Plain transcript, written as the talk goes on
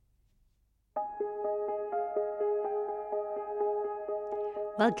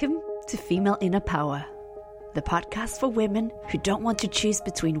Welcome to Female Inner Power, the podcast for women who don't want to choose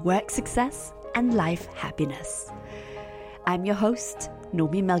between work success and life happiness. I'm your host,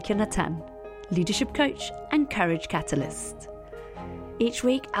 Nomi Melchior-Natan, leadership coach and courage catalyst. Each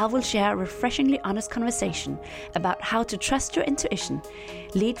week, I will share a refreshingly honest conversation about how to trust your intuition,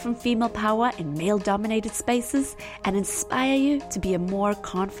 lead from female power in male-dominated spaces, and inspire you to be a more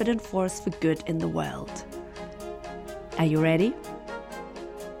confident force for good in the world. Are you ready?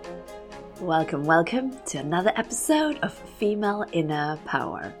 Welcome to another episode of Female Inner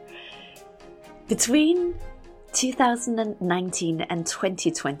Power. Between 2019 and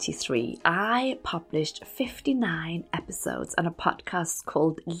 2023, I published 59 episodes on a podcast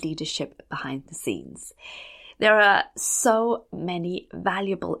called Leadership Behind the Scenes. There are so many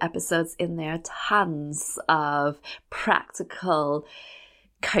valuable episodes in there, tons of practical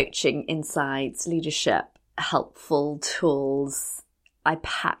coaching insights, leadership, helpful tools. I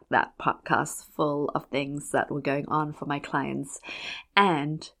packed that podcast full of things that were going on for my clients,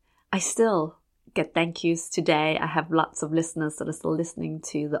 and I still get thank yous today. I have lots of listeners that are still listening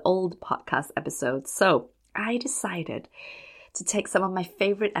to the old podcast episodes. So I decided to take some of my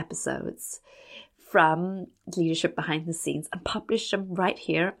favorite episodes from Leadership Behind the Scenes and publish them right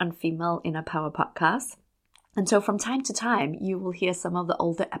here on Female Inner Power Podcast. And so from time to time, you will hear some of the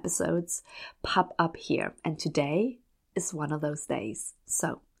older episodes pop up here. And today is one of those days.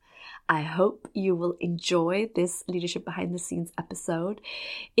 So I hope you will enjoy this Leadership Behind the Scenes episode.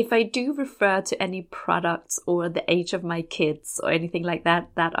 If I do refer to any products or the age of my kids or anything like that,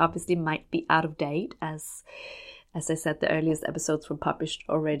 that obviously might be out of date. As I said, the earliest episodes were published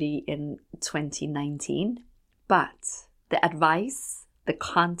already in 2019. But the advice, the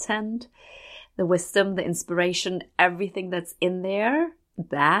content, the wisdom, the inspiration, everything that's in there,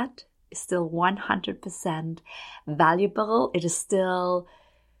 that is still 100% valuable. It is still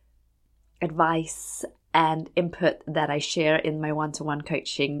advice and input that I share in my one-to-one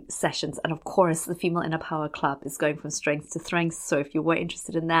coaching sessions. And of course, the Female Inner Power Club is going from strength to strength. So if you were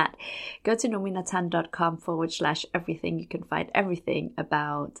interested in that, go to nominatan.com/everything. You can find everything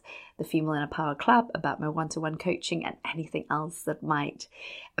about the Female Inner Power Club, about my one-to-one coaching, and anything else that might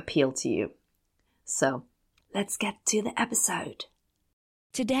appeal to you. So let's get to the episode.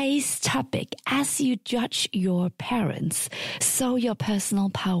 Today's topic: as you judge your parents, so your personal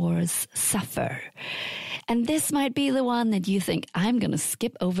powers suffer. And this might be the one that you think, I'm going to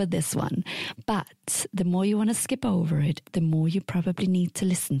skip over this one. But the more you want to skip over it, the more you probably need to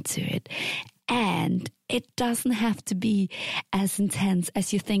listen to it. And it doesn't have to be as intense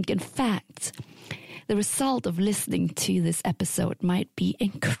as you think. In fact, the result of listening to this episode might be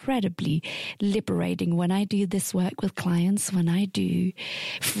incredibly liberating. When I do this work with clients, when I do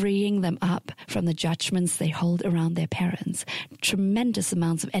freeing them up from the judgments they hold around their parents, tremendous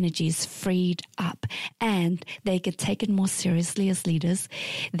amounts of energy is freed up and they get taken more seriously as leaders.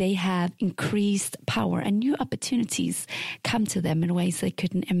 They have increased power and new opportunities come to them in ways they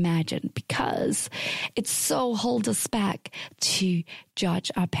couldn't imagine, because it so holds us back to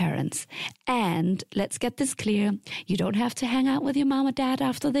judge our parents. And let's get this clear. You don't have to hang out with your mom or dad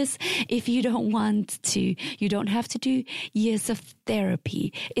after this if you don't want to. You don't have to do years of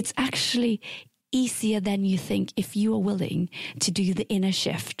therapy. It's actually easier than you think if you are willing to do the inner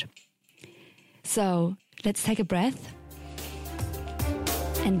shift. So let's take a breath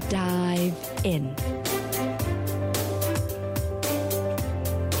and dive in.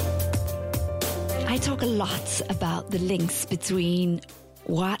 I talk a lot about the links between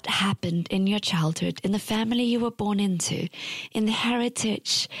what happened in your childhood, in the family you were born into, in the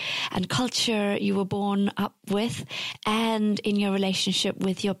heritage and culture you were born up with, and in your relationship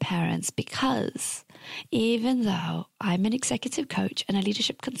with your parents. Because even though I'm an executive coach and a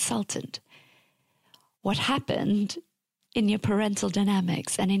leadership consultant, what happened in your parental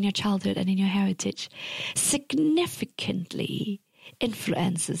dynamics and in your childhood and in your heritage significantly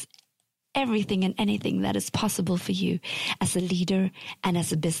influences everything and anything that is possible for you as a leader and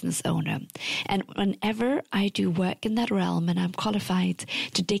as a business owner. And whenever I do work in that realm, and I'm qualified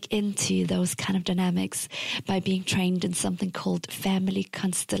to dig into those kind of dynamics by being trained in something called family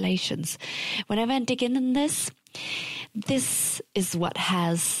constellations, whenever I dig in this is what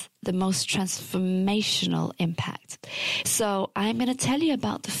has the most transformational impact. So I'm going to tell you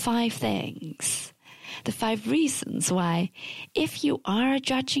about the 5 things, the 5 reasons why, if you are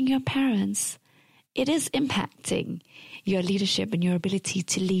judging your parents, it is impacting your leadership and your ability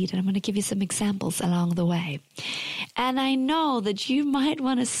to lead. And I'm going to give you some examples along the way. And I know that you might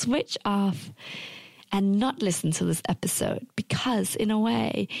want to switch off and not listen to this episode, because in a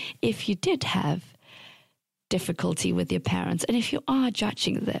way, if you did have difficulty with your parents, and if you are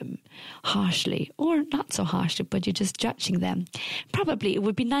judging them harshly, or not so harshly, but you're just judging them, probably it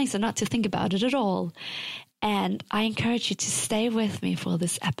would be nicer not to think about it at all. And I encourage you to stay with me for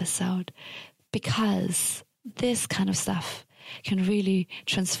this episode, because this kind of stuff can really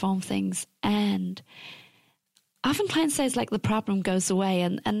transform things. And often clients say it's like the problem goes away,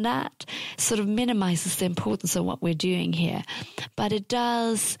 and that sort of minimises the importance of what we're doing here. But it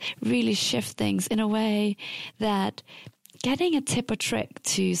does really shift things in a way that getting a tip or trick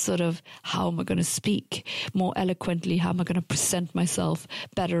to sort of how am I going to speak more eloquently, how am I going to present myself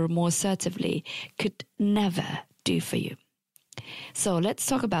better, more assertively, could never do for you. So let's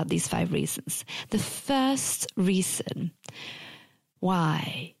talk about these 5 reasons. The first reason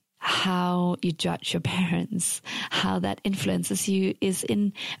why how you judge your parents, how that influences you, is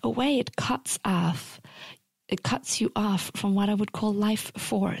in a way it cuts you off from what I would call life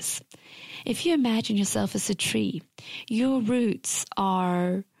force. If you imagine yourself as a tree, your roots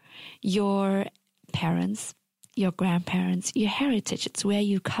are your parents, your grandparents, your heritage. It's where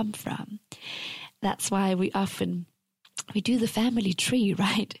you come from. That's why we do the family tree,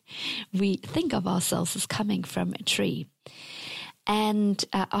 right? We think of ourselves as coming from a tree. And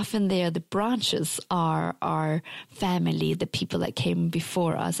often the branches are our family, the people that came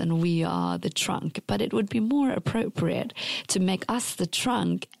before us, and we are the trunk. But it would be more appropriate to make us the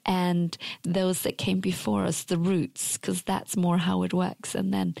trunk and those that came before us the roots, because that's more how it works.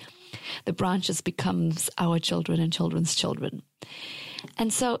 And then the branches becomes our children and children's children.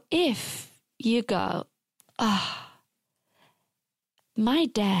 And so if you go, my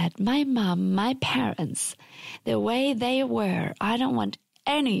dad, my mom, my parents, the way they were, I don't want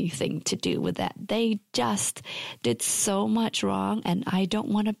anything to do with that. They just did so much wrong, and I don't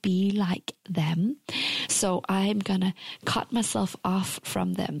want to be like them. So I'm going to cut myself off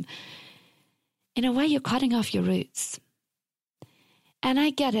from them. In a way, you're cutting off your roots. And I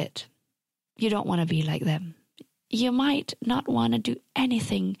get it. You don't want to be like them. You might not want to do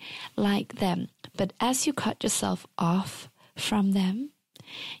anything like them. But as you cut yourself off from them,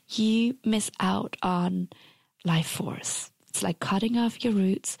 you miss out on life force. It's like cutting off your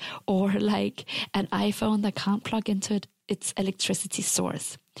roots, or like an iPhone that can't plug into its electricity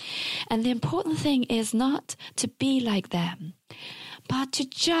source. And the important thing is not to be like them, but to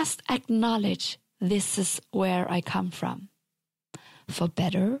just acknowledge this is where I come from. For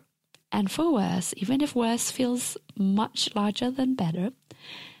better and for worse, even if worse feels much larger than better,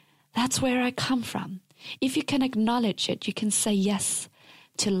 that's where I come from. If you can acknowledge it, you can say yes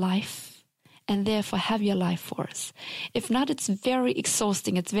to life and therefore have your life force. If not, it's very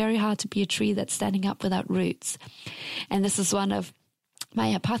exhausting. It's very hard to be a tree that's standing up without roots. And this is one of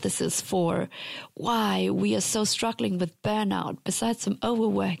my hypothesis for why we are so struggling with burnout. Besides some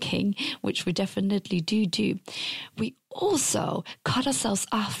overworking, which we definitely do, we also cut ourselves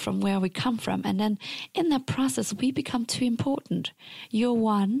off from where we come from. And then in that process, we become too important. You're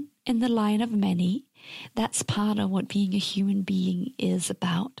one in the line of many. That's part of what being a human being is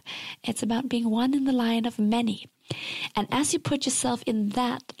about. It's about being one in the line of many. And as you put yourself in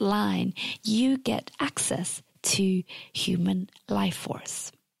that line, you get access to human life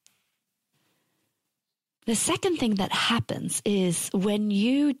force. The second thing that happens is when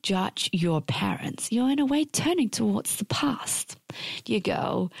you judge your parents, you're in a way turning towards the past. You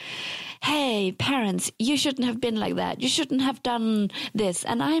go, hey, parents, you shouldn't have been like that. You shouldn't have done this.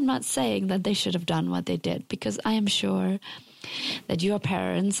 And I'm not saying that they should have done what they did, because I am sure that your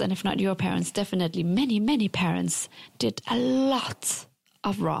parents, and if not your parents, definitely many, many parents did a lot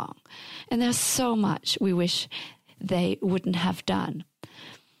of wrong. And there's so much we wish they wouldn't have done.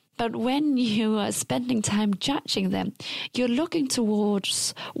 But when you are spending time judging them, you're looking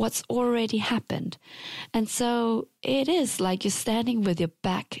towards what's already happened. And so it is like you're standing with your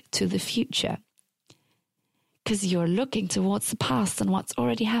back to the future, because you're looking towards the past and what's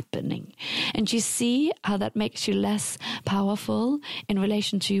already happening. And you see how that makes you less powerful in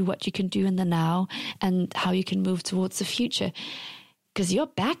relation to what you can do in the now and how you can move towards the future. Because your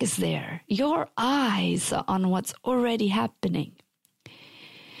back is there. Your eyes are on what's already happening.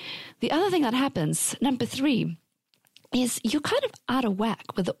 The other thing that happens, number 3, is you're kind of out of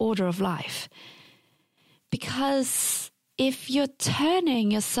whack with the order of life. Because if you're turning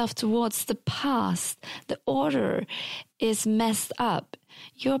yourself towards the past, the order is messed up.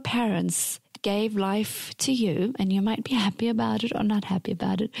 Your parents gave life to you, and you might be happy about it or not happy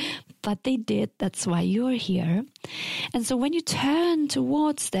about it, but they did. That's why you're here. And so when you turn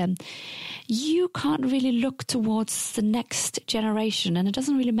towards them, you can't really look towards the next generation, and it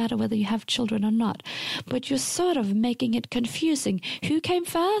doesn't really matter whether you have children or not, but you're sort of making it confusing. Who came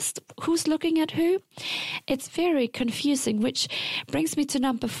first? Who's looking at who? It's very confusing, which brings me to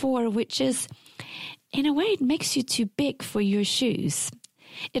number 4, which is, in a way, it makes you too big for your shoes.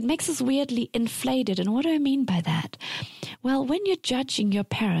 It makes us weirdly inflated. And what do I mean by that? Well, when you're judging your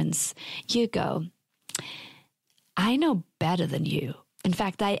parents, you go, I know better than you. In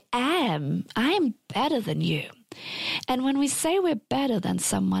fact, I am better than you. And when we say we're better than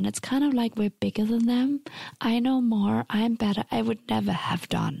someone, it's kind of like we're bigger than them. I know more. I'm better. I would never have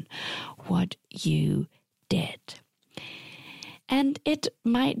done what you did. And it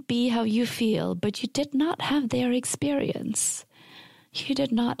might be how you feel, but you did not have their experience. You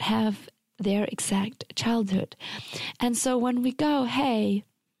did not have their exact childhood. And so when we go, hey,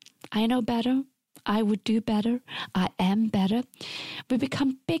 I know better, I would do better, I am better, we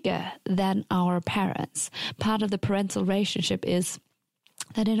become bigger than our parents. Part of the parental relationship is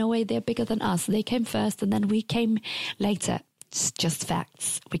that in a way they're bigger than us. They came first and then we came later. It's just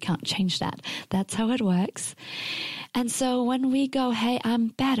facts. We can't change that. That's how it works. And so when we go, hey, I'm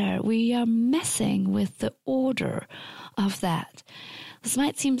better, we are messing with the order of that. This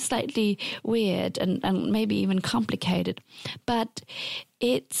might seem slightly weird and maybe even complicated, but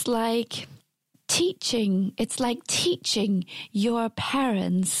it's like teaching your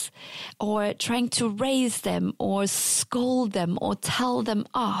parents, or trying to raise them or scold them or tell them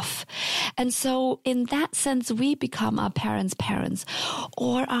off. And so in that sense, we become our parents' parents,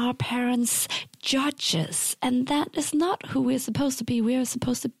 or our parents' judges. And that is not who we're supposed to be. We are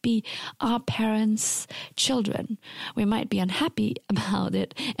supposed to be our parents' children. We might be unhappy about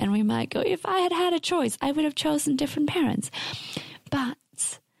it, and we might go, if I had had a choice, I would have chosen different parents. But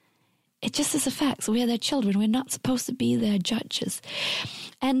it just is a fact. So we are their children. We're not supposed to be their judges.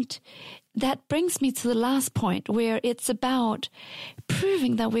 And that brings me to the last point, where it's about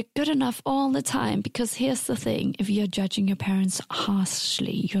proving that we're good enough all the time. Because here's the thing. If you're judging your parents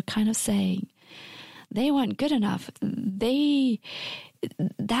harshly, you're kind of saying, they weren't good enough.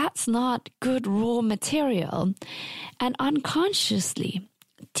 That's not good raw material. And unconsciously,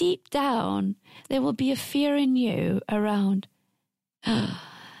 deep down, there will be a fear in you around,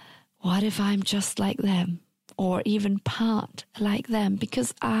 what if I'm just like them, or even part like them,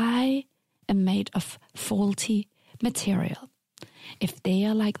 because I am made of faulty material. If they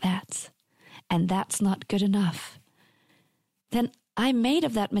are like that, and that's not good enough, then I'm made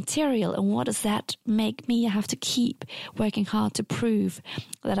of that material, and what does that make me? I have to keep working hard to prove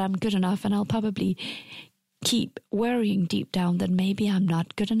that I'm good enough, and I'll probably keep worrying deep down that maybe I'm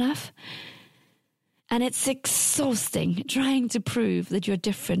not good enough. And it's exhausting trying to prove that you're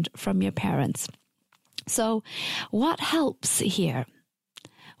different from your parents. So what helps here?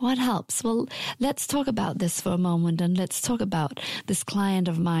 What helps? Well, let's talk about this for a moment, and let's talk about this client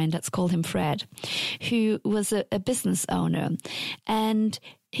of mine, let's call him Fred, who was a business owner. And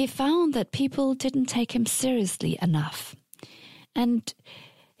he found that people didn't take him seriously enough. And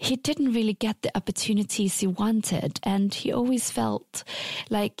he didn't really get the opportunities he wanted, and he always felt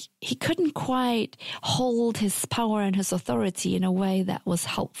like he couldn't quite hold his power and his authority in a way that was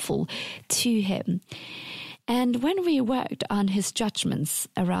helpful to him. And when we worked on his judgments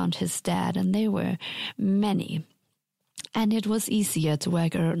around his dad, and there were many, and it was easier to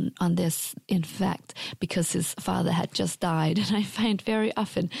work on this, in fact, because his father had just died. And I find very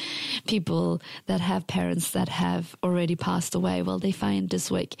often people that have parents that have already passed away, well, they find this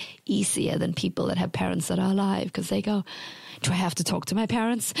work easier than people that have parents that are alive, because they go, do I have to talk to my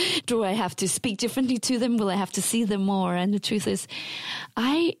parents? Do I have to speak differently to them? Will I have to see them more? And the truth is,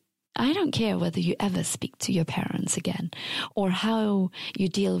 I don't care whether you ever speak to your parents again or how you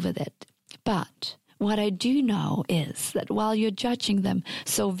deal with it. But what I do know is that while you're judging them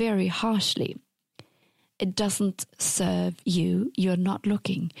so very harshly, it doesn't serve you. You're not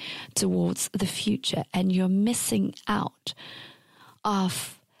looking towards the future, and you're missing out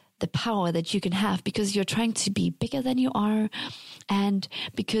of the power that you can have, because you're trying to be bigger than you are, and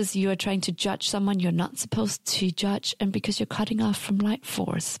because you're trying to judge someone you're not supposed to judge, and because you're cutting off from life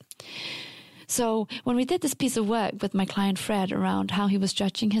force. So when we did this piece of work with my client Fred around how he was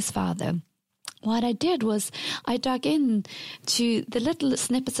judging his father, what I did was I dug in to the little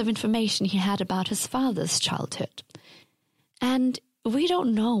snippets of information he had about his father's childhood. And we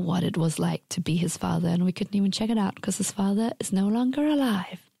don't know what it was like to be his father, and we couldn't even check it out because his father is no longer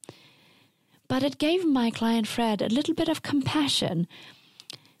alive. But it gave my client Fred a little bit of compassion,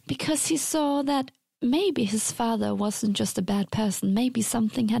 because he saw that maybe his father wasn't just a bad person. Maybe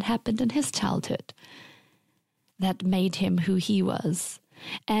something had happened in his childhood that made him who he was.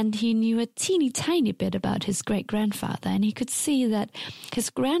 And he knew a teeny tiny bit about his great-grandfather, and he could see that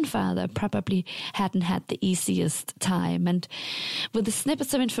his grandfather probably hadn't had the easiest time. And with the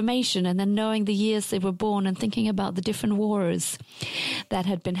snippets of information and then knowing the years they were born and thinking about the different wars that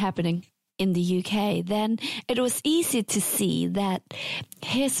had been happening in the UK, then it was easy to see that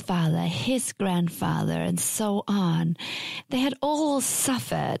his father, his grandfather, and so on, they had all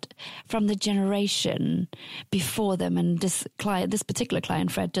suffered from the generation before them. And this particular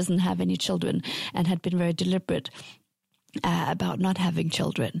client, Fred, doesn't have any children and had been very deliberate about not having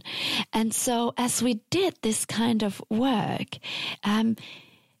children. And so as we did this kind of work,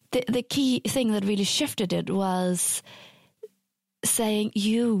 the key thing that really shifted it was saying,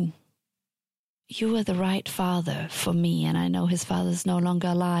 you are the right father for me. And I know his father's no longer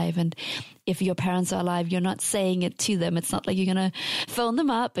alive. And if your parents are alive, you're not saying it to them. It's not like you're going to phone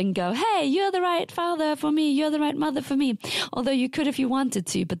them up and go, hey, you're the right father for me. You're the right mother for me. Although you could if you wanted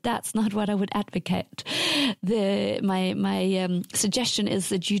to, but that's not what I would advocate. My suggestion is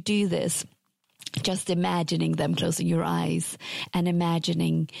that you do this. Just imagining them, closing your eyes and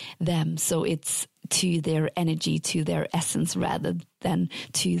imagining them. So it's to their energy, to their essence, rather than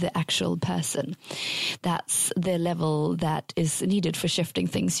to the actual person. That's the level that is needed for shifting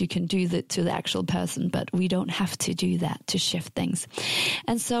things. You can do that to the actual person, but we don't have to do that to shift things.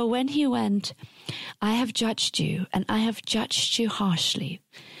 And so when he went, I have judged you, and I have judged you harshly.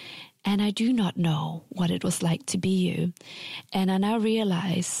 And I do not know what it was like to be you. And I now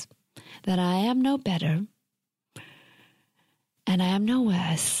realize that I am no better, and I am no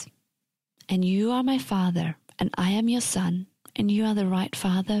worse, and you are my father, and I am your son, and you are the right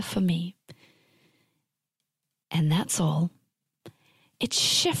father for me. And that's all. It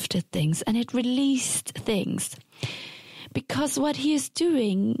shifted things, and it released things. Because what he is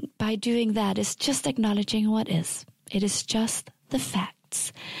doing by doing that is just acknowledging what is. It is just the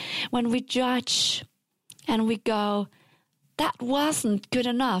facts. When we judge and we go, that wasn't good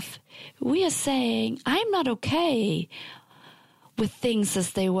enough, we are saying, I'm not okay with things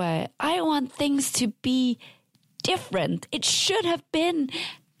as they were. I want things to be different. It should have been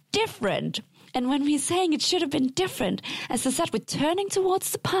different. And when we're saying it should have been different, as I said, we're turning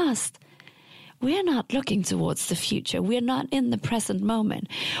towards the past. We're not looking towards the future. We're not in the present moment.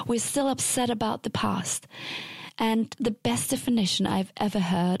 We're still upset about the past. And the best definition I've ever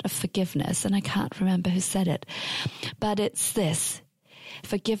heard of forgiveness, and I can't remember who said it, but it's this.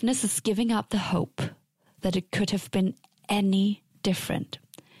 Forgiveness is giving up the hope that it could have been any different.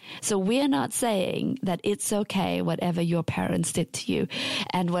 So we're not saying that it's okay whatever your parents did to you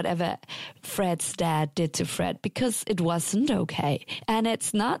and whatever Fred's dad did to Fred, because it wasn't okay. And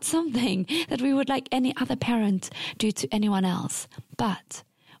it's not something that we would like any other parent do to anyone else. But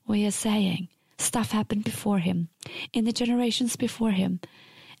we are saying stuff happened before him, in the generations before him,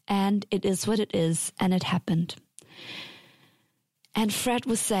 and it is what it is, and it happened. And Fred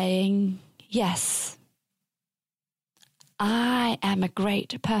was saying, yes, I am a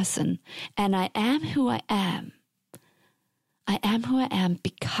great person, and I am who I am. I am who I am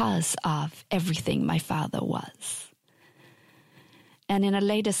because of everything my father was. And in a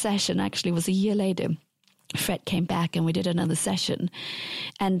later session, actually it was a year later, Fred came back and we did another session,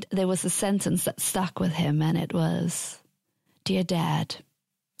 and there was a sentence that stuck with him, and it was, Dear Dad,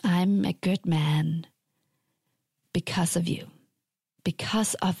 I'm a good man because of you.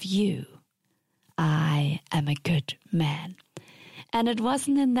 Because of you, I am a good man. And it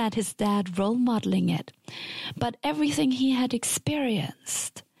wasn't in that his dad role modeling it, but everything he had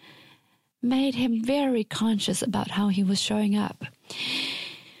experienced made him very conscious about how he was showing up.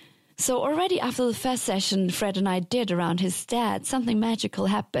 So already after the first session Fred and I did around his dad, something magical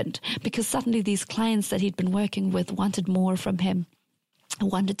happened, because suddenly these clients that he'd been working with wanted more from him,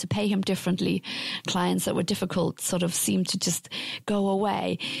 wanted to pay him differently. Clients that were difficult sort of seemed to just go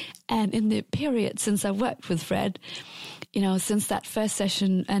away. And in the period since I worked with Fred, since that first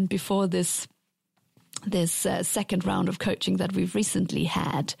session and before this second round of coaching that we've recently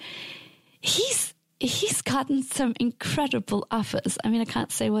had, he's gotten some incredible offers. I mean, I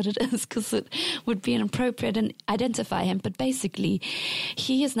can't say what it is because it would be inappropriate and identify him. But basically,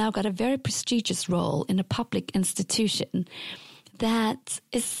 he has now got a very prestigious role in a public institution that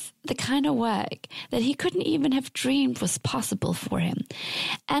is the kind of work that he couldn't even have dreamed was possible for him.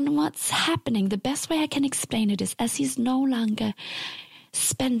 And what's happening, the best way I can explain it is, as he's no longer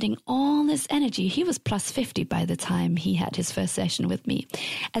spending all this energy, he was plus 50 by the time he had his first session with me,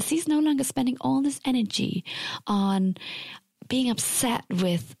 as he's no longer spending all this energy on being upset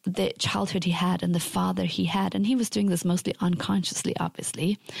with the childhood he had and the father he had. And he was doing this mostly unconsciously,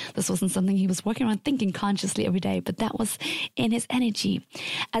 obviously. This wasn't something he was working around thinking consciously every day, but that was in his energy.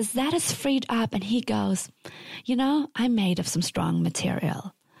 As that is freed up and he goes, I'm made of some strong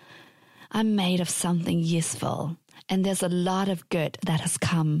material. I'm made of something useful. And there's a lot of good that has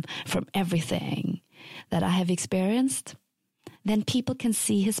come from everything that I have experienced. Then people can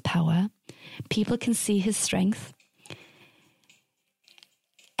see his power. People can see his strength.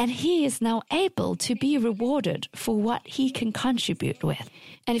 And he is now able to be rewarded for what he can contribute with.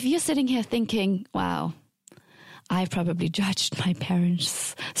 And if you're sitting here thinking, wow, I probably judged my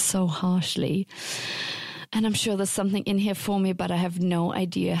parents so harshly, and I'm sure there's something in here for me, but I have no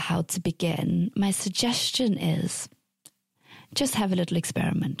idea how to begin. My suggestion is just have a little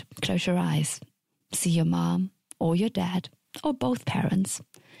experiment. Close your eyes. See your mom or your dad or both parents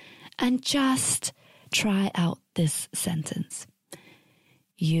and just try out this sentence.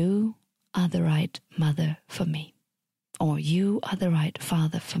 You are the right mother for me, or you are the right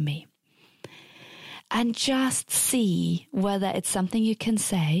father for me. And just see whether it's something you can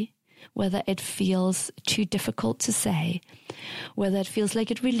say, whether it feels too difficult to say, whether it feels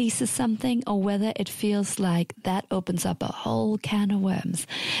like it releases something, or whether it feels like that opens up a whole can of worms.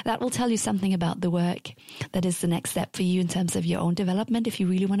 That will tell you something about the work that is the next step for you in terms of your own development, if you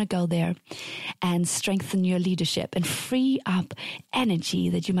really want to go there and strengthen your leadership and free up energy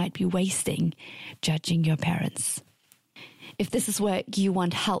that you might be wasting judging your parents. If this is work you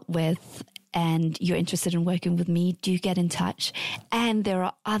want help with, and you're interested in working with me, do get in touch. And there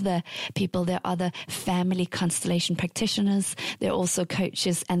are other people, there are other family constellation practitioners. There are also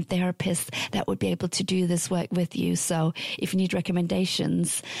coaches and therapists that would be able to do this work with you. So if you need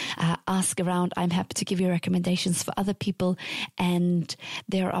recommendations, ask around. I'm happy to give you recommendations for other people. And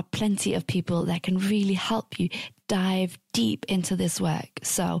there are plenty of people that can really help you dive deep into this work.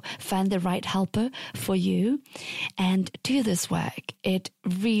 So find the right helper for you and do this work. It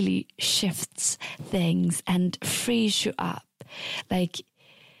really shifts things and frees you up.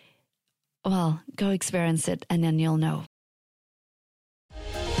 Go experience it and then you'll know.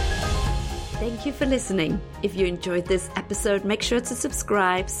 Thank you for listening. If you enjoyed this episode, make sure to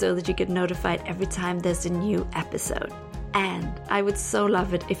subscribe so that you get notified every time there's a new episode. And I would so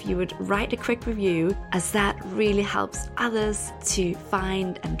love it if you would write a quick review, as that really helps others to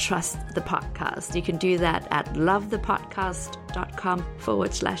find and trust the podcast. You can do that at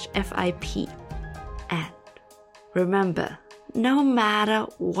lovethepodcast.com/FIP. And remember, no matter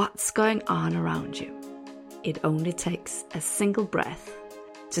what's going on around you, it only takes a single breath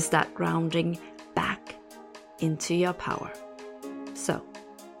to start grounding back into your power. So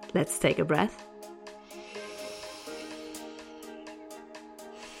let's take a breath.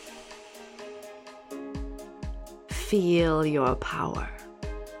 Feel your power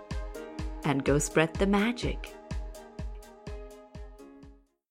and go spread the magic.